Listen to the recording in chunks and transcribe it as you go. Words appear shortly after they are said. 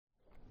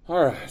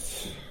All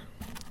right,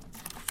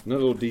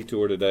 another little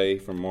detour today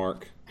from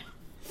Mark.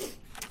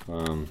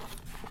 Again,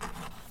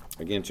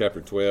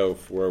 chapter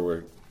 12, where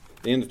we're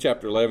at the end of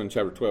chapter 11,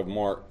 chapter 12 of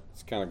Mark.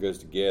 It kind of goes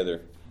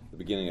together, the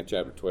beginning of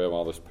chapter 12,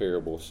 all this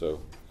parable.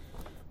 So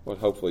we'll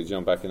hopefully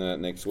jump back into that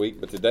next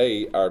week. But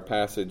today, our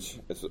passage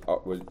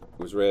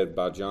was read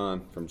by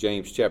John from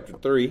James chapter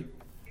 3. You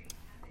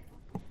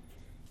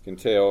can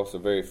tell it's a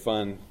very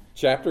fun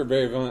chapter,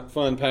 very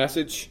fun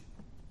passage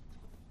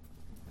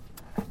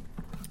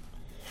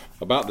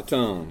about the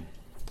tongue.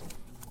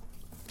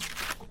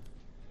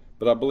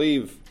 But I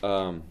believe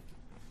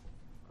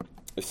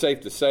it's safe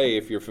to say,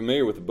 if you're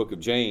familiar with the book of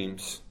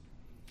James,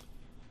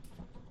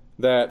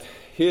 that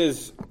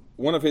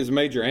one of his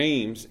major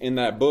aims in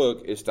that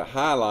book is to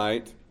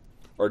highlight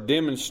or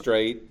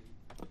demonstrate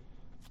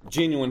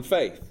genuine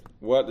faith.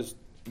 What does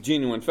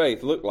genuine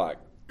faith look like?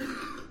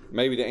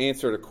 Maybe to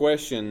answer the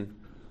question,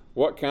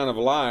 what kind of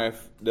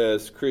life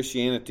does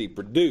Christianity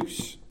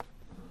produce?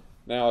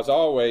 Now, as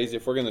always,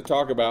 if we're going to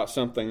talk about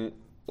something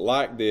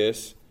like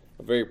this,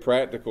 a very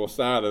practical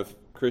side of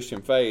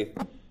Christian faith,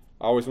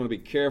 I always want to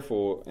be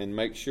careful and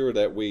make sure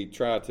that we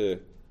try to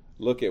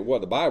look at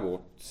what the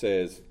Bible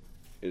says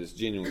is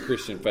genuine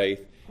Christian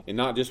faith, and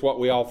not just what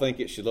we all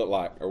think it should look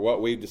like or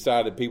what we've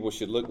decided people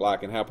should look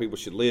like and how people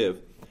should live,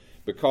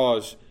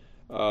 because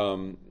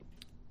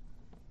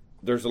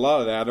there's a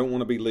lot of that. I don't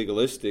want to be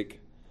legalistic,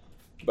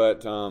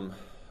 but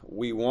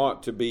we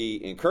want to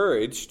be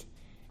encouraged,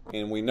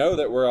 and we know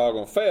that we're all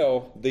going to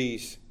fail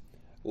these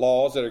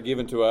laws that are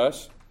given to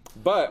us,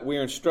 but we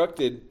are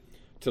instructed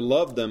to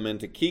love them and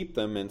to keep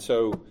them. And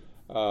so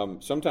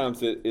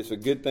sometimes it's a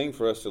good thing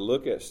for us to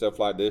look at stuff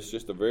like this,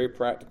 just a very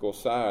practical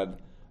side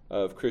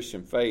of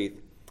Christian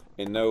faith,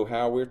 and know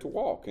how we're to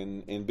walk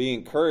and be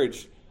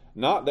encouraged,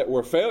 not that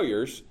we're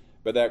failures,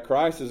 but that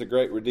Christ is a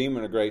great Redeemer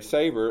and a great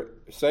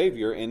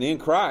Savior, and in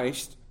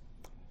Christ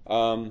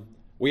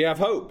we have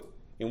hope,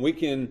 and we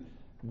can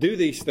do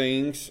these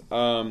things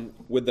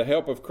with the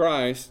help of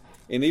Christ,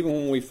 and even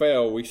when we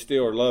fail, we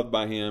still are loved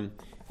by Him,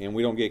 and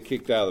we don't get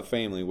kicked out of the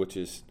family, which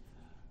is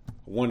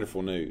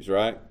wonderful news,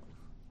 right?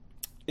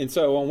 And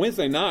so on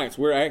Wednesday nights,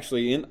 we're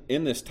actually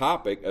in this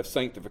topic of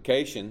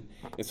sanctification.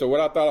 And so what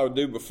I thought I would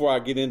do before I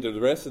get into the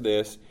rest of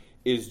this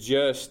is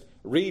just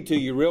read to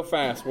you real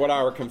fast what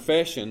our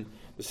confession,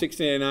 the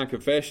 1689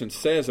 Confession,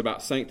 says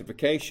about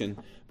sanctification,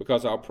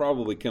 because I'll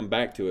probably come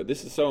back to it.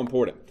 This is so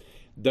important.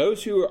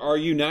 Those who are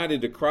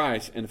united to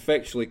Christ and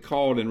effectually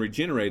called and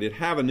regenerated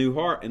have a new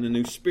heart and a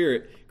new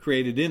spirit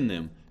created in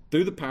them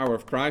through the power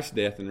of Christ's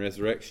death and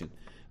resurrection.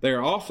 They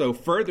are also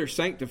further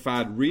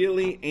sanctified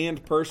really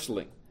and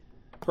personally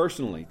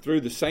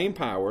through the same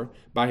power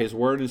by His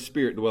Word and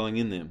Spirit dwelling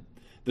in them.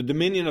 The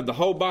dominion of the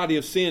whole body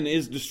of sin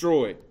is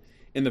destroyed,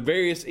 and the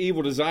various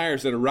evil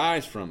desires that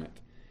arise from it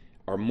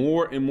are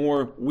more and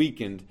more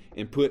weakened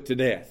and put to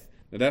death.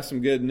 Now that's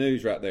some good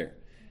news right there.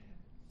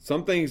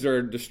 Some things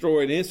are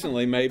destroyed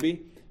instantly,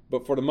 maybe,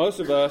 but for the most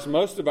of us,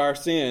 most of our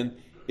sin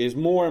is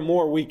more and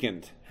more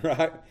weakened,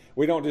 right?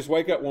 We don't just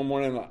wake up one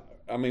morning,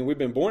 we've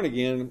been born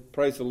again,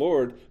 praise the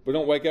Lord, but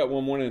don't wake up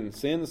one morning and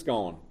sin is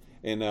gone.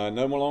 And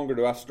no longer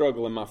do I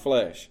struggle in my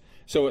flesh.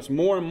 So it's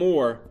more and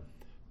more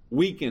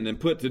weakened and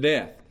put to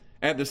death.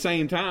 At the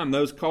same time,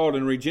 those called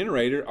and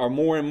regenerated are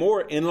more and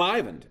more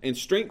enlivened and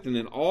strengthened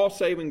in all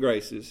saving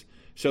graces,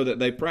 so that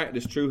they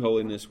practice true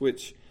holiness,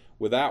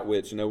 without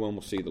which no one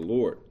will see the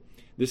Lord.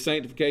 This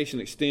sanctification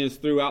extends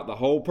throughout the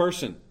whole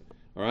person.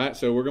 All right,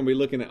 so we're going to be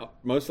looking at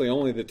mostly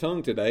only the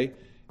tongue today.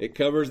 It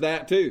covers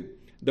that too.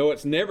 Though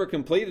it's never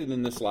completed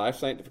in this life,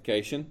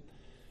 sanctification,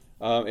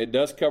 it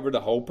does cover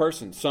the whole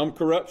person. Some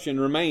corruption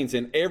remains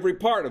in every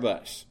part of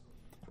us.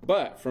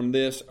 But from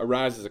this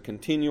arises a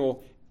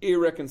continual,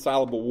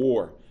 irreconcilable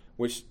war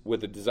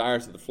with the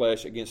desires of the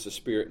flesh against the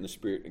Spirit and the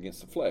Spirit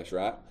against the flesh,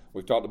 right?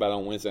 We've talked about it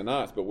on Wednesday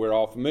nights, but we're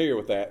all familiar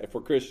with that if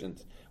we're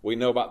Christians. We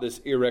know about this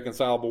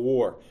irreconcilable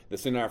war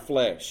that's in our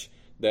flesh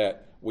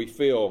that we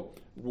feel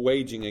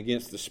waging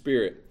against the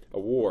Spirit, a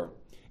war.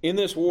 In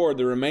this war,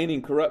 the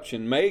remaining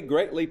corruption may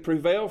greatly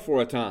prevail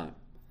for a time.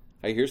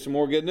 Hey, here's some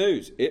more good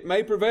news. It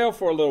may prevail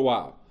for a little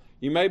while.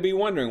 You may be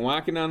wondering,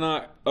 why can I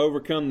not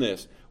overcome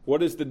this?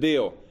 What is the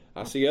deal?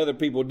 I see other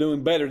people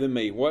doing better than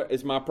me. What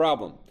is my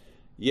problem?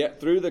 Yet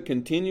through the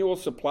continual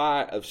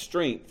supply of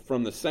strength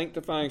from the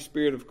sanctifying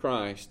Spirit of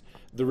Christ,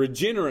 the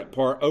regenerate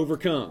part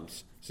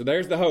overcomes. So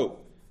there's the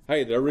hope.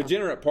 Hey, the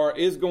regenerate part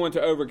is going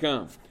to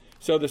overcome.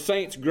 So the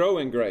saints grow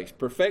in grace,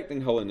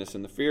 perfecting holiness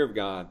in the fear of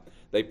God.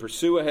 They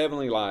pursue a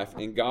heavenly life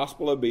in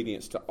gospel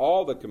obedience to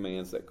all the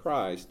commands that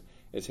Christ,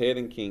 as head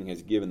and king,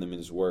 has given them in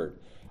His Word.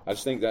 I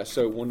just think that's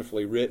so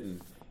wonderfully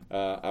written.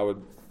 I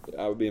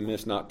would be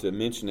amiss not to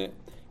mention it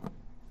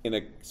in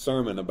a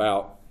sermon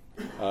about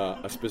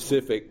a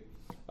specific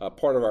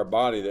part of our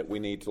body that we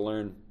need to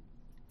learn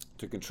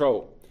to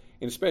control.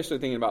 And especially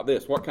thinking about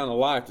this, what kind of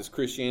life does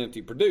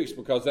Christianity produce?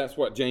 Because that's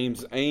what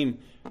James' aim,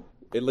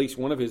 at least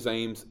one of his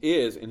aims,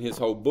 is in his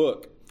whole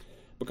book.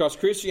 Because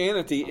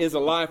Christianity is a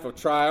life of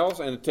trials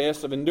and a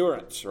test of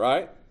endurance,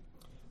 right?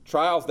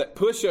 Trials that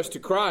push us to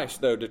Christ,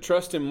 though, to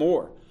trust Him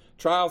more.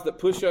 Trials that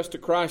push us to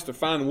Christ to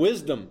find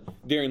wisdom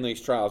during these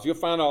trials. You'll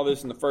find all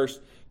this in the first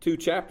 2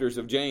 chapters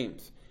of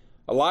James.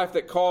 A life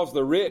that calls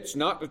the rich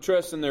not to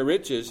trust in their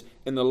riches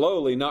and the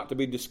lowly not to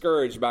be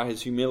discouraged by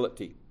his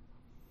humility.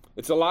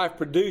 It's a life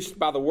produced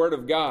by the Word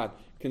of God,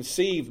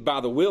 conceived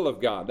by the will of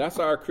God. That's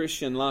our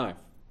Christian life.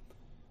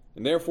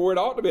 And therefore it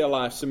ought to be a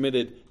life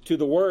submitted to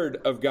the Word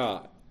of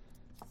God.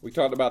 We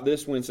talked about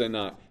this Wednesday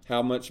night,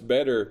 how much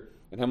better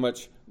and how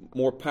much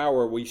more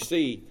power we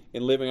see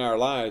in living our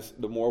lives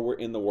the more we're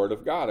in the Word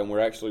of God. And we're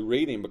actually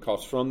reading,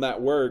 because from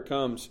that Word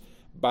comes,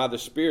 by the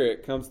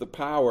Spirit, comes the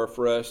power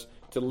for us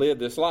to live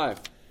this life.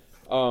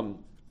 A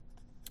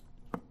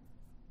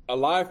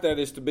life that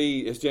is to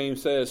be, as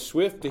James says,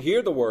 swift to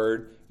hear the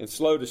Word and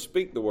slow to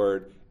speak the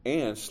Word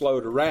and slow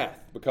to wrath.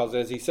 Because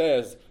as he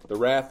says, the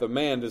wrath of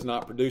man does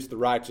not produce the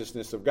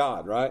righteousness of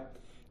God, right?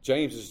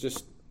 James is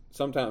just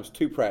sometimes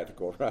too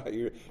practical, right?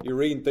 You're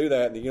reading through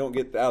that and you don't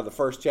get out of the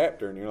first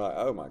chapter and you're like,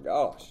 oh my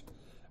gosh,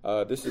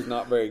 this is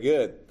not very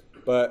good.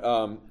 But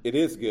it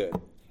is good.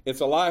 It's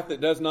a life that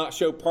does not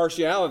show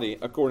partiality,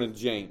 according to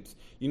James.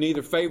 You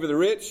neither favor the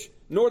rich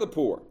nor the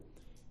poor,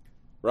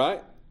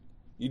 right?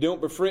 You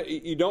don't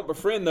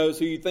befriend those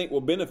who you think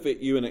will benefit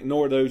you and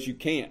ignore those you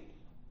can't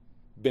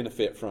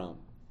benefit from.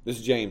 This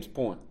is James'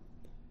 point.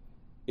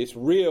 It's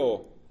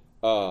real.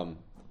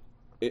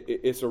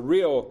 It's a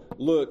real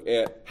look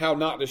at how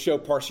not to show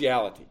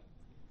partiality.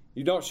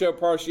 You don't show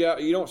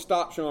partiality. You don't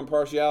stop showing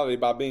partiality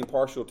by being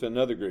partial to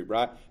another group,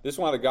 right? This is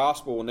why the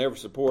gospel will never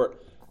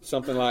support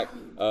something like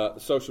the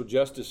social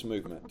justice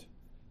movement,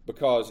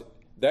 because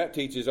that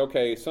teaches,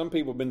 okay, some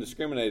people have been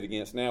discriminated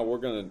against. Now we're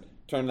going to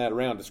turn that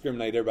around,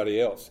 discriminate everybody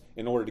else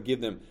in order to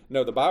give them.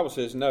 No, the Bible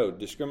says no.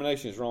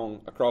 Discrimination is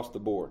wrong across the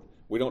board.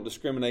 We don't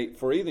discriminate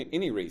for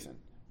any reason,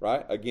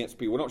 right, against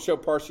people. We don't show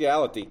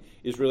partiality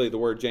is really the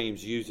word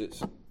James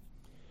uses.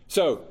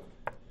 So,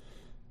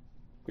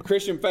 the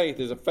Christian faith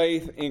is a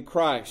faith in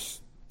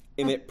Christ,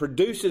 and it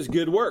produces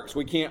good works.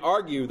 We can't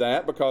argue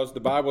that, because the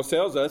Bible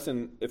tells us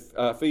in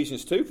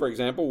Ephesians 2, for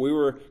example, we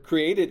were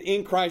created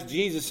in Christ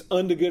Jesus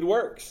unto good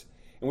works.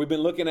 And we've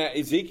been looking at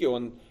Ezekiel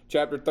in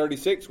chapter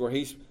 36, where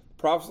he's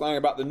prophesying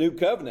about the new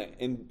covenant.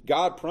 And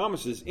God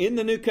promises, in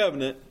the new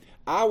covenant,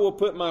 I will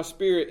put my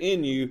spirit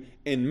in you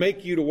and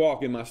make you to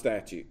walk in my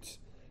statutes.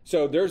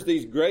 So there's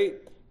these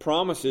great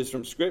promises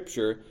from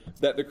Scripture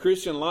that the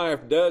Christian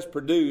life does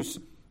produce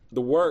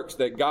the works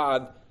that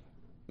God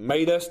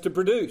made us to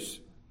produce.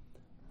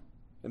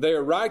 And they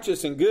are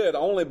righteous and good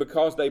only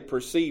because they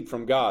proceed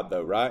from God,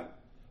 though, right?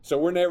 So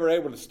we're never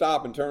able to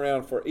stop and turn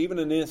around for even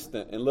an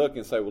instant and look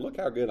and say, well, look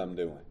how good I'm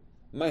doing.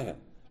 Man,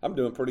 I'm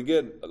doing pretty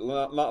good.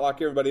 Not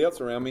like everybody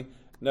else around me.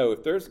 No,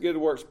 if there's good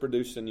works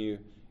produced in you,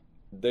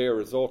 they're a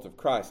result of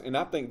Christ. And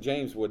I think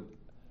James would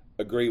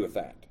agree with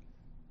that.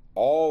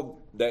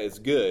 All that is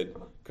good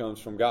comes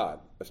from God,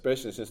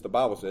 especially since the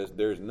Bible says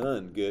there's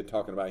none good,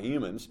 talking about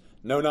humans.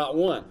 No, not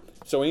one.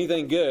 So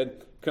anything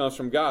good comes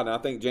from God. And I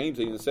think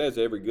James even says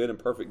every good and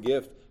perfect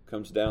gift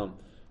comes down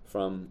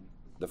from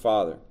the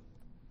Father.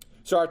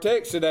 So our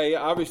text today,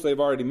 obviously I've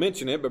already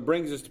mentioned it, but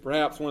brings us to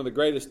perhaps one of the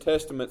greatest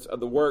testaments of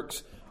the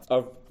works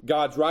of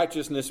God's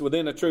righteousness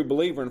within a true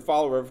believer and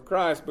follower of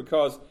Christ,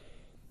 because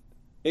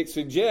it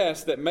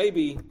suggests that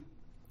maybe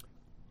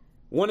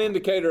one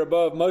indicator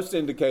above most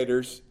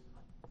indicators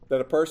that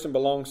a person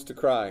belongs to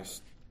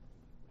Christ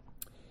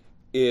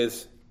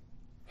is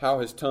how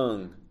his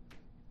tongue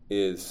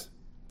is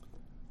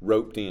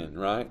roped in,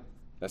 right?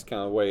 That's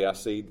kind of the way I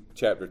see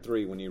chapter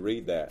 3 when you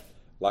read that.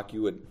 Like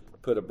you would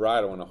put a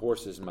bridle in a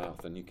horse's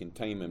mouth and you can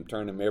tame him,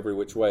 turn him every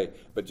which way.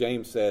 But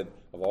James said,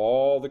 of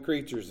all the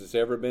creatures that's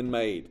ever been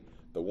made,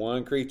 the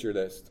one creature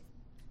that's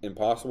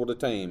impossible to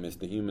tame is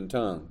the human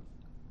tongue.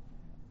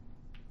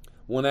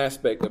 One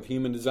aspect of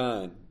human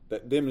design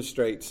that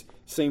demonstrates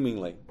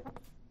seemingly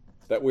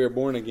that we are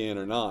born again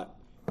or not.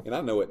 And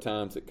I know at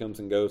times it comes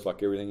and goes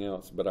like everything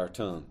else, but our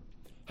tongue.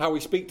 How we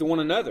speak to one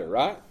another,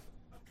 right?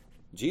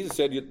 Jesus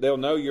said they'll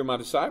know you're my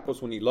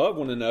disciples when you love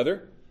one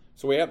another.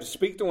 So we have to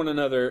speak to one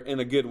another in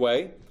a good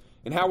way.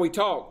 And how we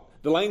talk,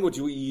 the language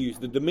we use,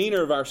 the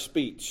demeanor of our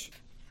speech.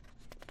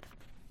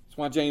 That's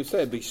why James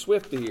said, be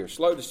swift to hear,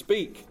 slow to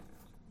speak.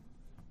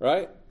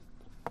 Right?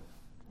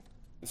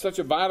 It's such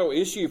a vital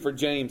issue for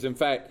James. In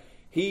fact,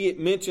 he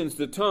mentions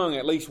the tongue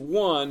at least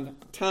one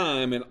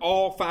time in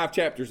all 5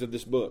 chapters of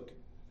this book.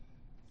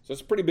 So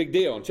it's a pretty big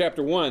deal. In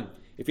chapter 1,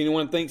 if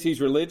anyone thinks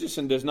he's religious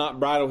and does not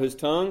bridle his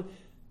tongue,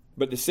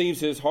 but deceives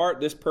his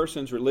heart, this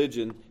person's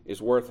religion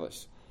is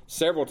worthless.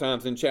 Several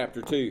times in chapter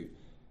 2,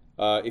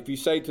 if you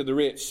say to the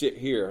rich, sit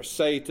here, or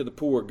say to the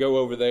poor, go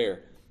over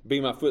there,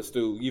 be my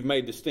footstool, you've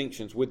made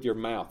distinctions with your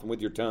mouth and with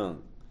your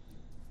tongue.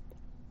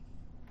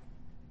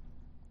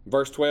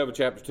 Verse 12 of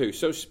chapter 2,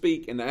 so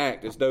speak and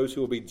act as those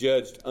who will be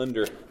judged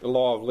under the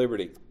law of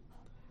liberty.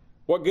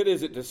 What good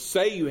is it to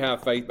say you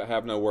have faith but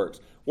have no works?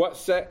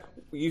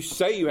 You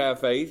say you have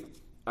faith,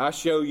 I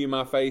show you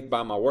my faith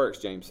by my works,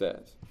 James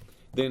says.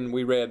 Then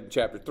we read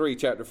chapter 3,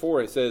 chapter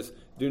 4, it says,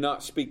 do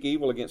not speak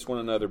evil against one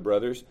another,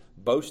 brothers.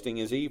 Boasting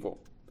is evil.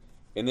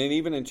 And then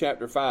even in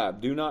chapter 5,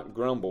 do not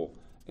grumble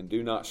and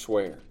do not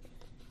swear.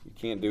 You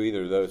can't do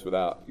either of those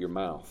without your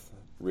mouth,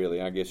 really.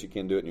 I guess you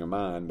can do it in your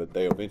mind, but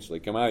they eventually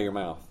come out of your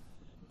mouth.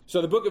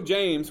 So the book of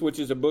James, which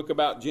is a book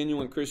about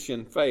genuine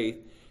Christian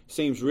faith,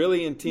 seems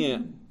really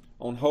intent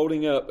on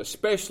holding up,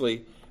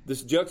 especially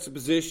this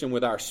juxtaposition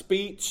with our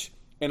speech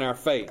and our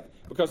faith,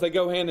 because they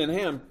go hand in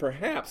hand,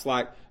 perhaps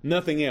like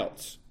nothing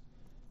else.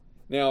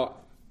 Now,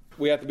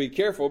 we have to be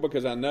careful,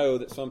 because I know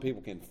that some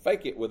people can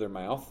fake it with their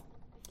mouth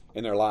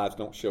and their lives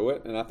don't show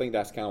it, and I think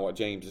that's kind of what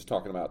James is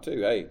talking about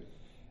too. Hey,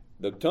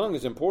 the tongue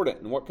is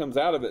important, and what comes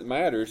out of it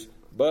matters,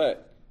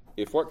 but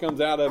if what comes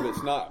out of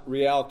it's not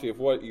reality of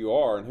what you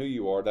are and who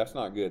you are, that's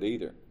not good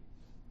either.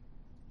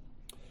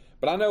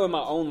 But I know in my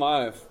own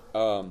life,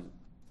 I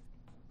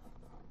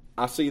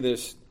see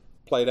this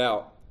played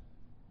out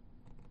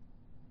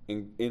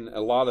in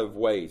a lot of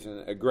ways,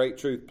 and a great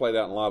truth played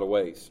out in a lot of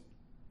ways.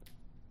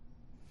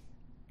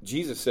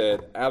 Jesus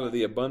said, out of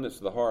the abundance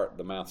of the heart,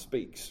 the mouth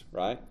speaks,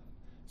 right?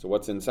 So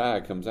what's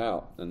inside comes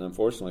out. And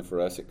unfortunately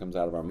for us, it comes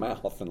out of our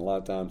mouth. And a lot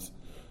of times,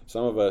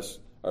 some of us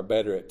are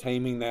better at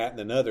taming that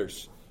than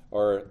others,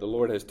 or the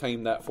Lord has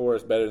tamed that for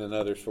us better than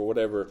others for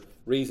whatever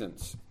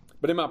reasons.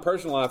 But in my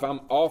personal life,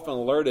 I'm often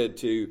alerted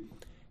to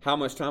how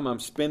much time I'm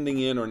spending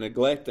in or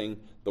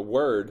neglecting the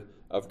Word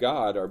of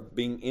God, or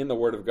being in the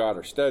Word of God,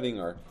 or studying,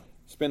 or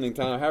spending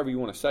time, however you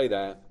want to say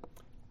that,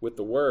 with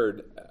the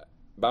Word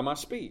by my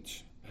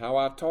speech. How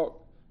I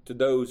talk to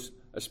those,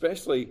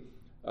 especially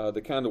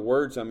the kind of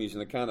words I'm using,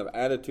 the kind of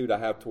attitude I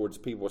have towards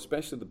people,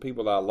 especially the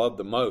people that I love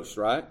the most,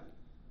 right?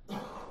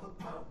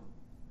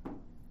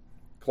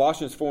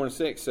 Colossians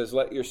 4:6 says,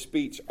 let your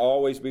speech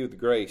always be with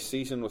grace,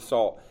 seasoned with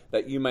salt,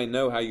 that you may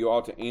know how you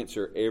ought to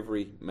answer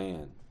every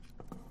man.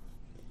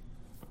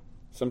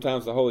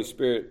 Sometimes the Holy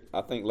Spirit,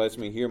 I think, lets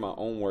me hear my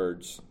own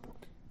words,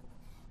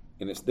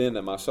 and it's then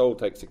that my soul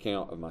takes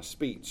account of my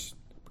speech,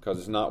 because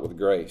it's not with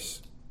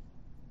grace.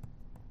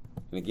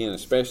 And again,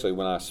 especially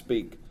when I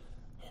speak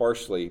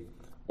harshly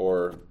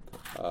or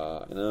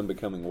in an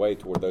unbecoming way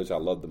toward those I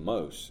love the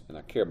most and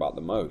I care about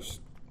the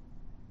most.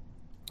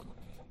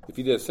 If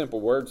you did a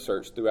simple word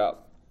search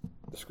throughout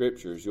the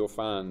Scriptures, you'll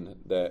find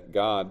that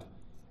God,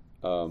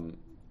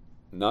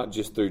 not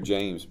just through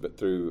James, but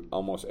through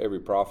almost every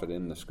prophet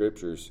in the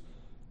Scriptures,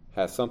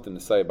 has something to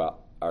say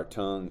about our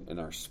tongue and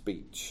our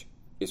speech.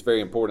 It's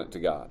very important to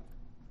God.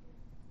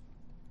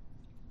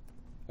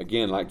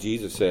 Again, like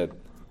Jesus said,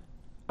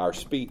 our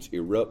speech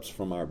erupts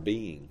from our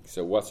being.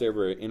 So what's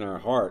ever in our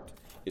heart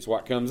is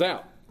what comes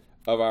out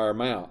of our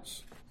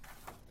mouths.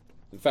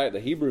 In fact, the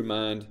Hebrew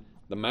mind,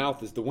 the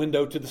mouth is the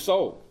window to the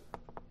soul.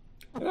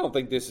 And I don't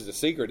think this is a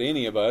secret to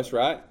any of us,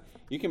 right?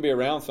 You can be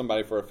around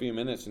somebody for a few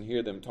minutes and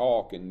hear them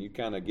talk, and you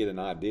kind of get an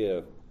idea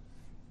of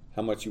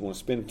how much you want to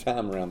spend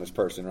time around this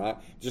person, right?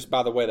 Just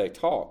by the way they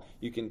talk.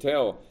 You can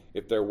tell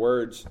if their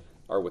words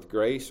are with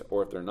grace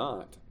or if they're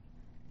not.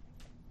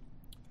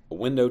 A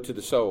window to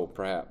the soul,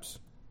 perhaps.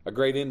 A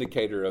great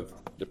indicator of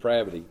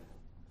depravity.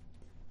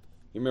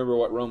 You remember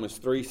what Romans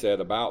 3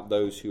 said about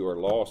those who are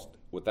lost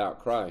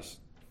without Christ,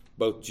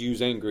 both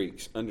Jews and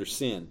Greeks, under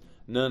sin.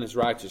 None is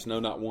righteous,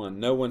 no, not one.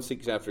 No one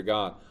seeks after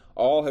God.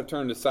 All have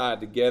turned aside.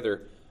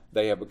 Together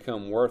they have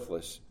become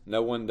worthless.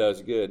 No one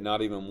does good,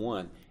 not even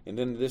one. And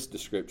then this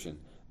description,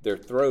 their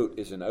throat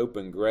is an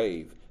open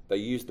grave. They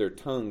use their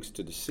tongues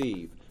to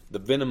deceive. The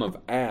venom of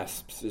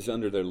asps is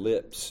under their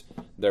lips.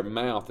 Their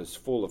mouth is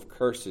full of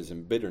curses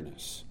and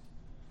bitterness.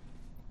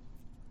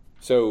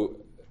 So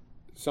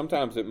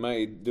sometimes it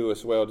may do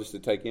us well just to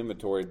take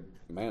inventory.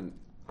 Man,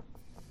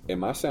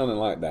 am I sounding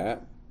like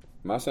that?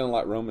 Am I sounding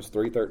like Romans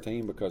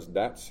 3:13? Because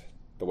that's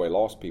the way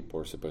lost people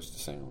are supposed to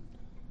sound.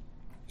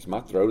 Is my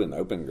throat an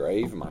open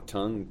grave? My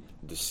tongue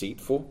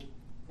deceitful?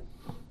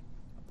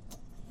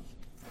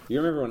 You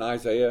remember when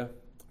Isaiah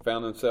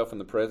found himself in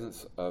the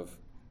presence of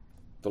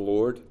the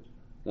Lord?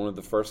 One of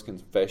the first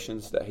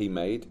confessions that he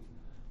made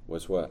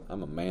was what?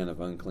 I'm a man of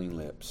unclean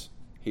lips.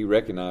 He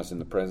recognized in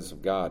the presence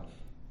of God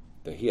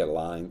that he had a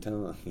lying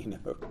tongue,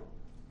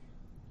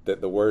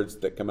 that the words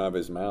that come out of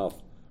his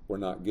mouth were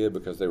not good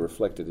because they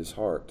reflected his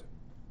heart.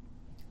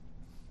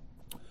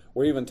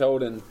 We're even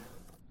told in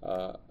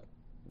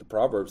the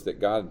Proverbs that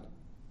God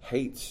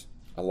hates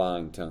a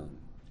lying tongue.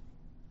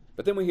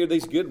 But then we hear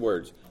these good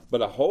words.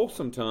 But a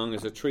wholesome tongue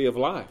is a tree of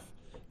life.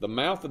 The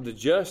mouth of the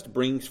just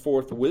brings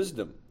forth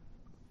wisdom.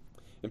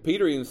 And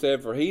Peter even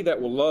said, for he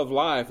that will love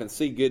life and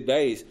see good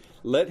days,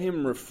 let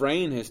him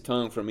refrain his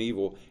tongue from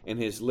evil and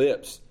his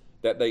lips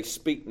that they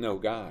speak no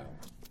guile.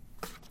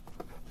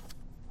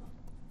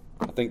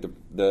 I think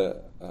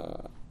the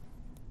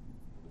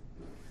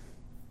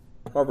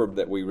proverb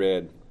that we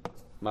read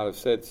might have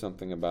said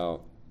something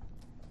about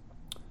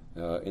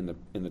in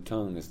the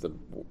tongue is the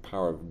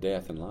power of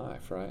death and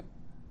life, right?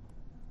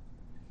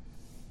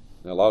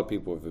 Now, a lot of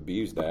people have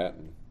abused that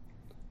and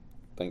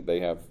think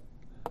they have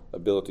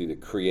ability to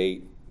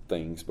create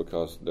things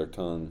because their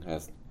tongue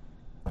has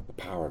the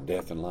power of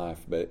death and life,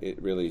 but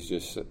it really is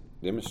just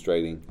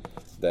demonstrating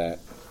that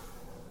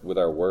with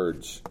our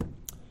words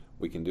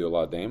we can do a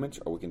lot of damage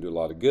or we can do a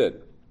lot of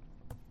good.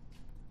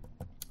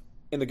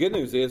 And the good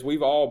news is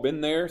we've all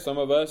been there. Some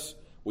of us,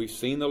 We've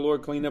seen the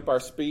Lord clean up our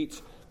speech.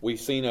 We've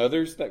seen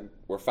others that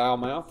were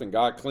foul-mouthed, and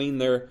God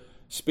cleaned their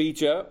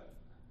speech up.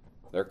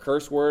 Their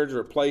curse words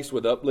replaced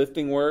with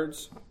uplifting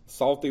words,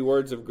 salty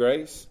words of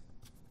grace.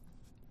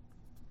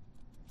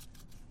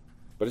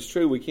 But it's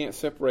true, we can't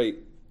separate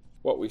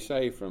what we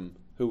say from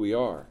who we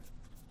are.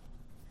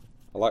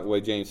 I like the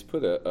way James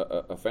put it,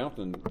 a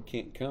fountain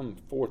can't come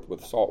forth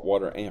with salt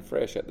water and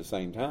fresh at the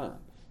same time.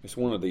 It's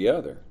one or the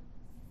other.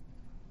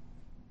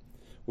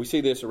 We see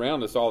this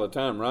around us all the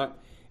time, right?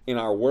 In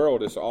our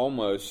world, it's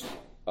almost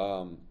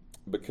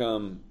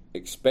become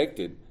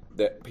expected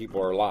that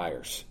people are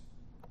liars,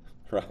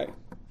 right?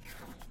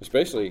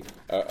 Especially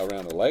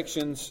around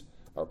elections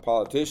or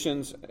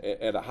politicians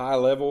at a high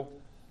level.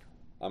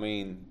 I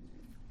mean,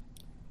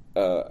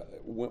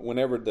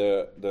 whenever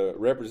the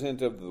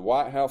representative of the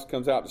White House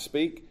comes out to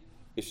speak,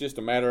 it's just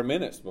a matter of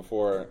minutes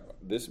before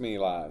this many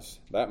lies,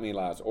 that many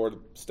lies, or the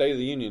State of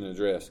the Union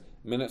address,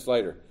 minutes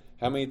later.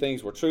 How many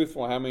things were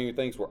truthful, how many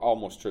things were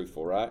almost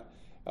truthful, right?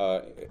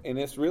 And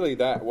it's really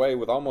that way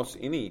with almost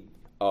any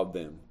of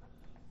them.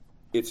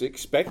 It's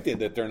expected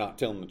that they're not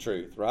telling the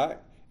truth, right?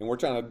 And we're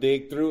trying to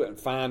dig through it and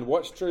find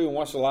what's true and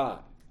what's a lie.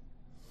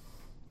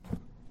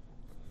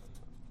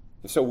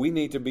 And so we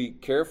need to be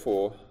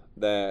careful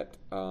that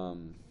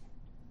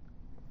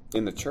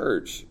in the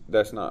church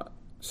that's not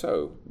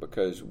so,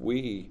 because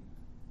we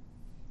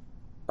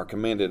are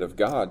commanded of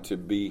God to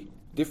be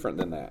different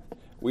than that.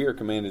 We are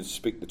commanded to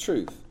speak the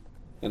truth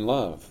in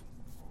love.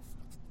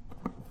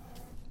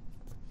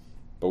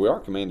 But we are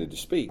commanded to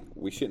speak.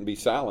 We shouldn't be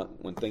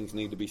silent when things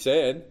need to be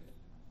said,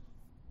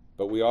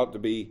 but we ought to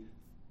be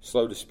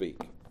slow to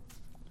speak,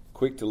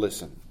 quick to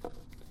listen,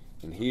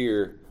 and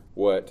hear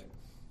what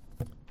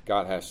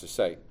God has to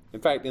say.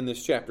 In fact, in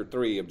this chapter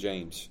 3 of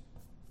James,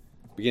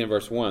 beginning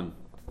verse 1,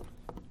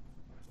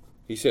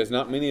 he says,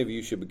 "Not many of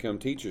you should become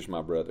teachers,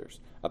 my brothers."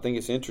 I think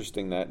it's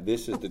interesting that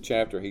this is the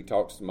chapter he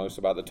talks the most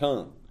about the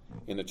tongue.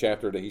 In the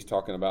chapter that he's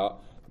talking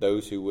about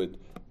those who would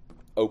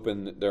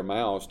open their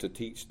mouths to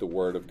teach the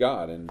word of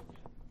God. And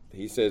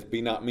he says,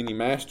 "Be not many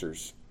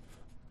masters,"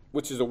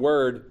 which is a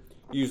word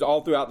used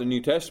all throughout the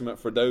New Testament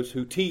for those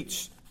who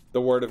teach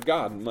the word of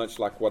God, much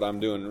like what I'm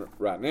doing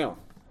right now.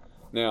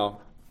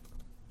 Now,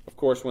 of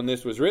course, when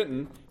this was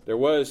written, the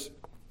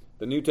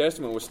New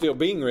Testament was still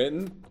being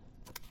written,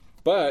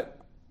 but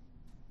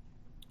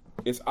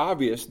it's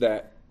obvious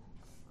that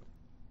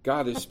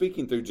God is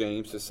speaking through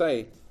James to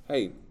say,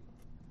 hey,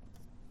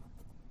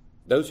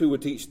 those who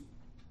would teach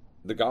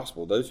the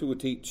gospel, those who would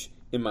teach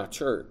in my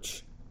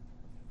church,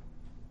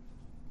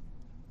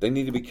 they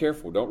need to be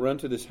careful. Don't run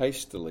to this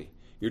hastily.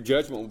 Your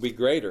judgment will be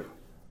greater.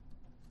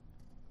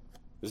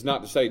 It's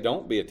not to say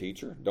don't be a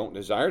teacher, don't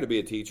desire to be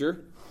a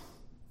teacher,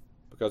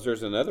 because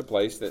there's another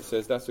place that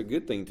says that's a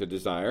good thing to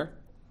desire.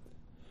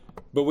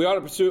 But we ought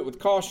to pursue it with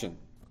caution.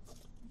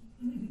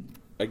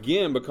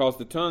 Again, because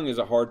the tongue is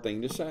a hard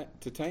thing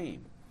to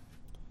tame.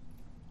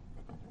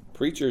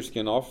 Preachers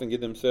can often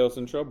get themselves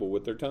in trouble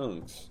with their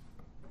tongues.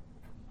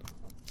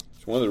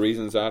 It's one of the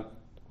reasons I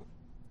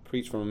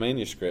preach from a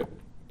manuscript,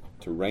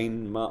 to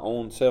rein my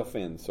own self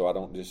in so I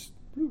don't just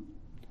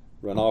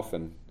run off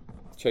and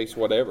chase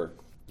whatever.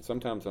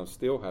 Sometimes I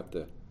still have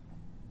to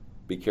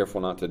be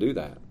careful not to do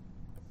that.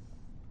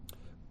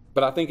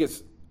 But I think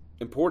it's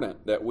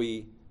important that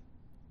we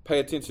pay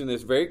attention to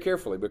this very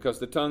carefully, because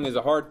the tongue is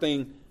a hard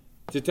thing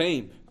to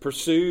tame.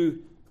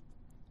 Pursue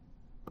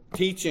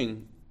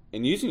teaching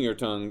and using your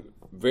tongue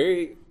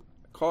very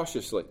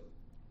cautiously.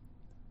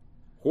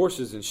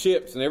 Horses and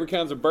ships and every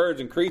kinds of birds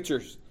and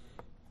creatures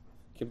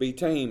can be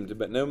tamed,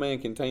 but no man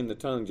can tame the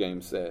tongue,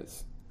 James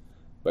says.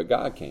 But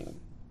God can.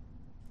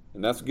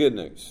 And that's good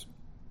news.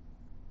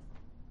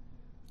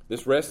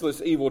 This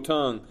restless, evil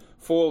tongue,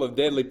 full of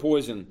deadly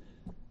poison,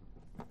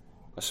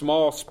 a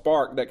small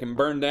spark that can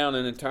burn down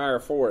an entire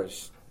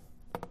forest.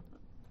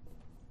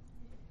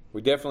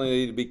 We definitely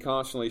need to be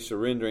constantly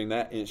surrendering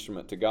that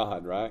instrument to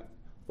God, right?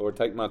 Lord,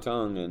 take my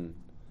tongue and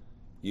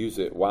use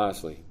it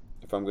wisely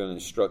if I'm going to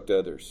instruct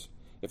others,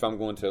 if I'm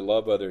going to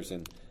love others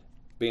and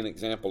be an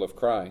example of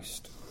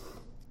Christ.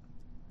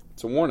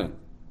 It's a warning.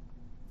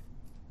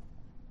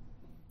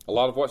 A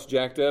lot of what's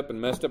jacked up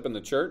and messed up in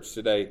the church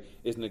today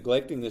is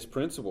neglecting this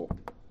principle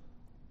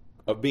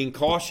of being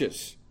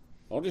cautious.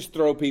 I'll just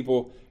throw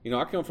people,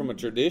 I come from a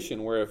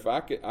tradition where if I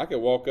could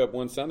walk up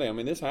one Sunday,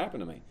 this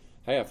happened to me.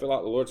 Hey, I feel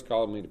like the Lord's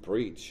calling me to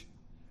preach.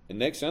 And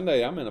next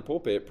Sunday, I'm in a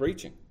pulpit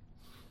preaching.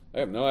 I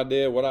have no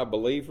idea what I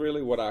believe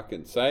really, what I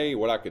can say,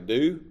 what I could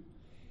do.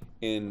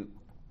 And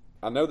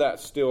I know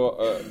that's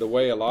still the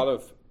way a lot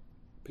of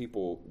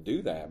people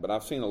do that. But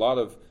I've seen a lot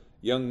of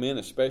young men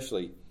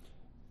especially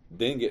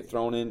then get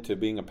thrown into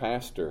being a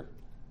pastor.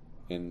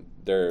 And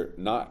they're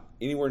not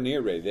anywhere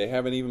near ready. They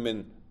haven't even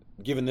been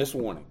given this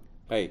warning.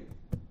 Hey,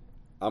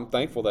 I'm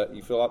thankful that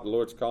you feel like the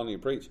Lord's calling you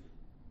to preach.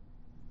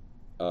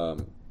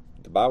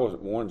 The Bible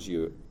warns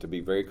you to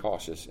be very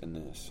cautious in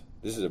this.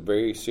 This is a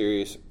very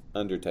serious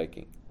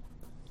undertaking.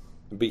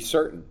 Be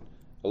certain.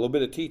 A little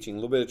bit of teaching, a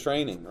little bit of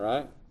training,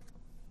 right?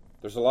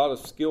 There's a lot of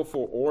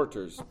skillful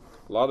orators,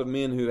 a lot of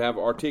men who have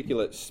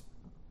articulate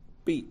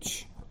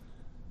speech.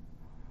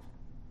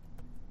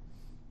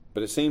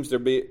 But it seems to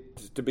be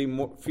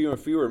fewer and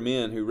fewer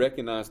men who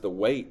recognize the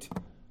weight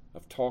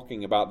of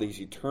talking about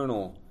these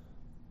eternal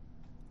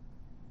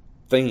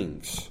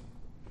things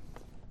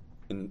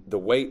and the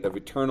weight of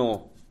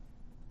eternal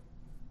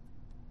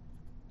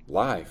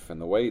life and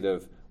the weight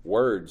of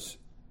words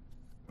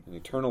and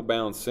eternal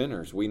bound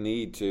sinners. We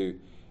need to,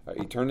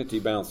 eternity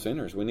bound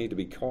sinners, we need to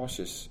be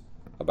cautious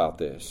about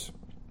this.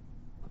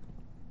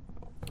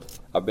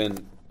 I've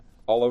been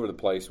all over the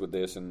place with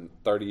this in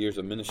 30 years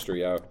of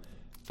ministry. I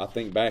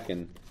think back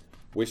and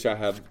wish I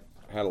had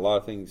a lot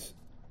of things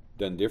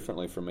done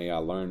differently for me. I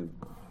learned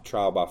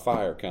trial by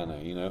fire, kind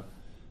of,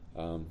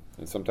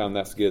 and sometimes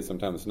that's good,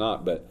 sometimes it's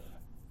not. But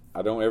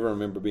I don't ever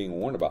remember being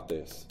warned about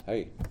this.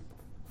 Hey,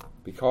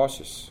 be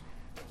cautious.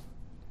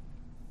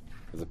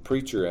 As a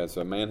preacher, as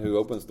a man who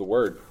opens the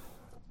Word,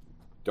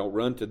 don't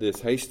run to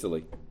this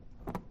hastily.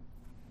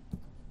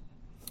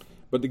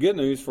 But the good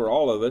news for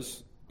all of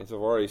us, as I've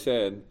already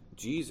said,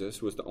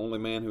 Jesus was the only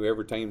man who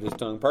ever tamed his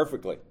tongue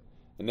perfectly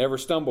and never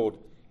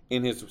stumbled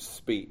in his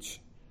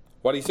speech.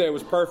 What he said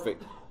was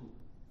perfect.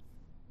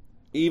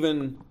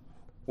 Even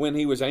when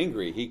he was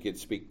angry, he could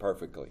speak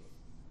perfectly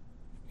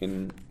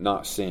and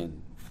not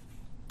sin.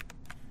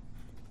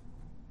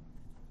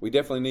 We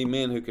definitely need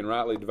men who can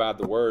rightly divide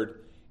the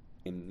Word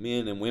and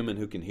men and women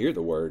who can hear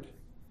the Word.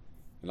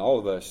 And all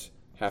of us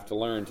have to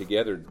learn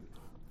together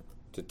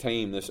to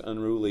tame this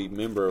unruly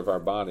member of our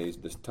bodies,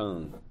 this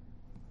tongue.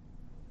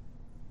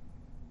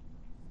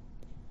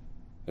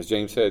 As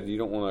James said, you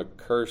don't want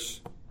to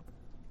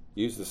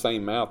use the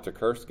same mouth to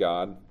curse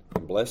God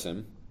and bless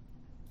Him.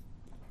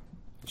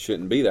 It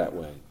shouldn't be that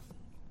way.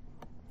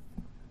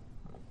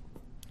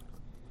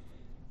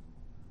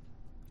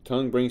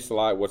 Tongue brings to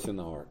light what's in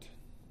the heart.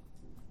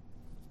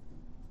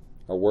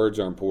 Our words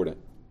are important.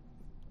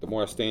 The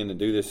more I stand and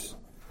do this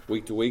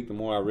week to week, the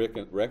more I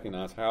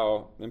recognize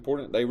how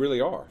important they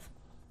really are.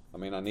 I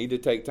mean, I need to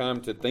take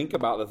time to think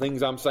about the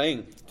things I'm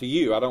saying to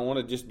you. I don't want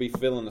to just be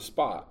filling the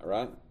spot,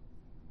 right?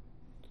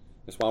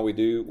 That's why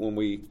when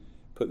we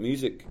put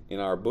music in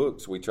our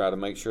books, we try to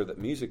make sure that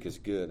music is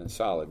good and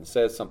solid and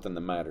says something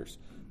that matters.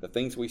 The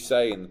things we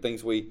say and the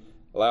things we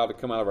allow to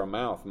come out of our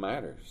mouth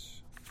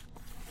matters.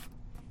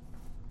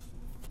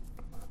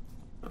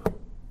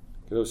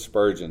 Good old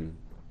Spurgeon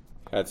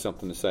had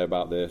something to say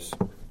about this.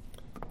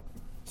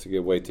 It's a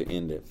good way to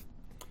end it.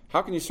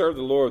 How can you serve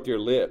the Lord with your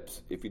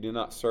lips if you do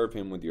not serve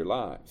Him with your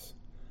lives?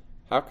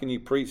 How can you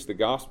preach the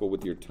gospel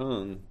with your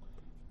tongue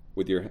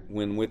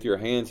when with your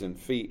hands and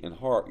feet and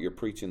heart you're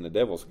preaching the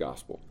devil's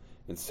gospel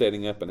and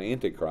setting up an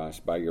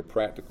antichrist by your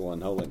practical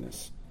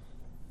unholiness?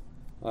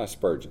 Well, that's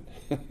Spurgeon.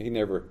 He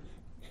never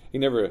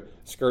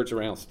skirts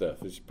around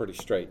stuff. It's pretty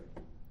straight.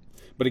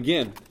 But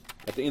again,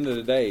 at the end of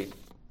the day,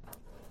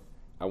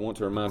 I want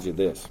to remind you of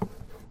this.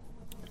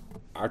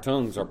 Our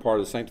tongues are part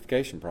of the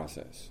sanctification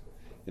process.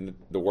 And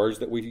the words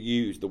that we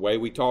use, the way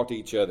we talk to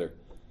each other,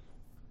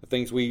 the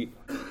things we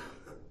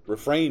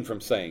refrain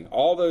from saying,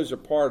 all those are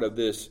part of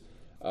this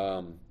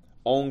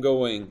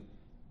ongoing,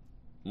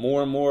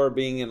 more and more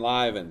being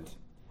enlivened,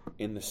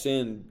 and the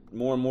sin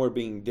more and more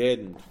being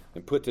deadened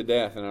and put to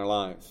death in our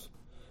lives.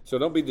 So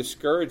don't be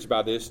discouraged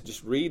by this.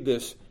 Just read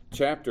this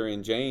chapter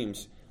in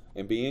James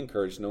and be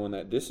encouraged, knowing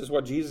that this is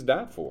what Jesus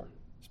died for.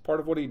 It's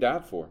part of what He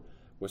died for,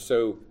 was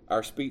so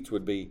our speech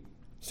would be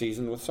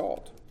seasoned with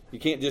salt. You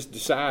can't just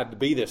decide to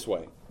be this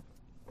way.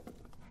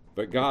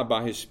 But God,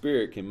 by His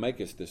Spirit, can make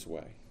us this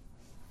way.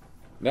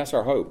 And that's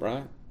our hope,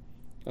 right?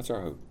 That's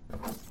our hope.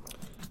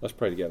 Let's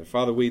pray together.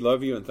 Father, we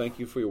love You and thank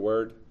You for Your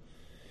word.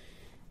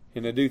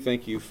 And I do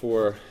thank You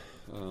for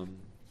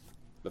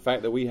the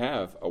fact that we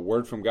have a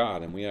word from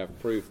God and we have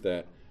proof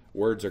that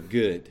words are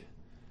good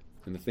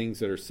and the things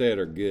that are said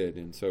are good.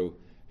 And so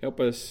help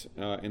us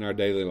in our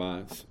daily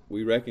lives.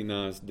 We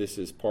recognize this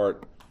is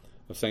part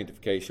of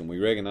sanctification. We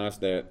recognize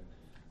that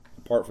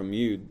apart from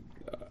You,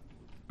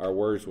 our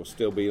words will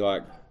still be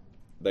like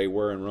they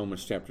were in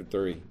Romans chapter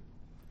 3.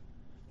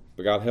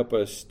 But God, help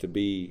us to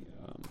be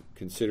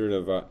considerate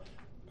of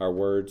our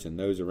words and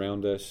those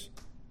around us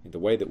and the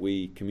way that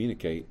we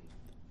communicate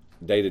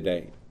day to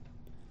day.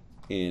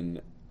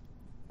 And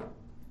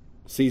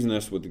season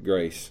us with the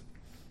grace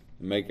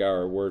and make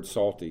our words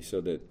salty so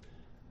that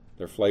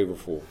they're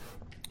flavorful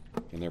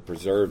and they're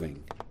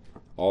preserving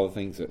all the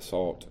things that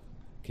salt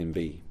can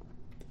be.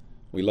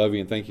 We love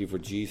You and thank You for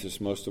Jesus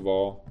most of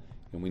all.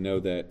 And we know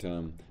that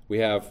we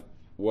have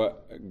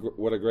what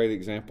a great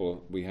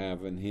example we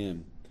have in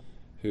Him,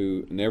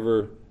 who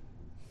never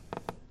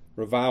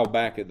reviled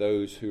back at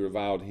those who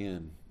reviled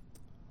Him,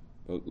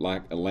 but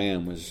like a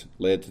lamb was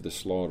led to the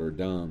slaughter,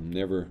 dumb,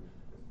 never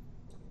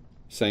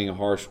saying a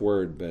harsh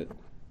word, but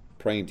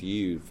praying to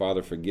You,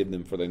 Father, forgive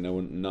them, for they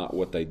know not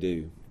what they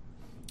do.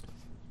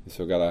 And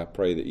so, God, I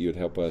pray that You would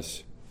help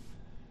us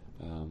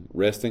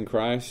rest in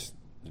Christ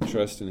and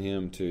trust in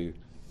Him to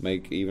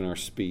make even our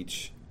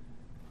speech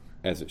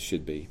as it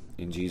should be.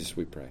 In Jesus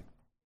we pray.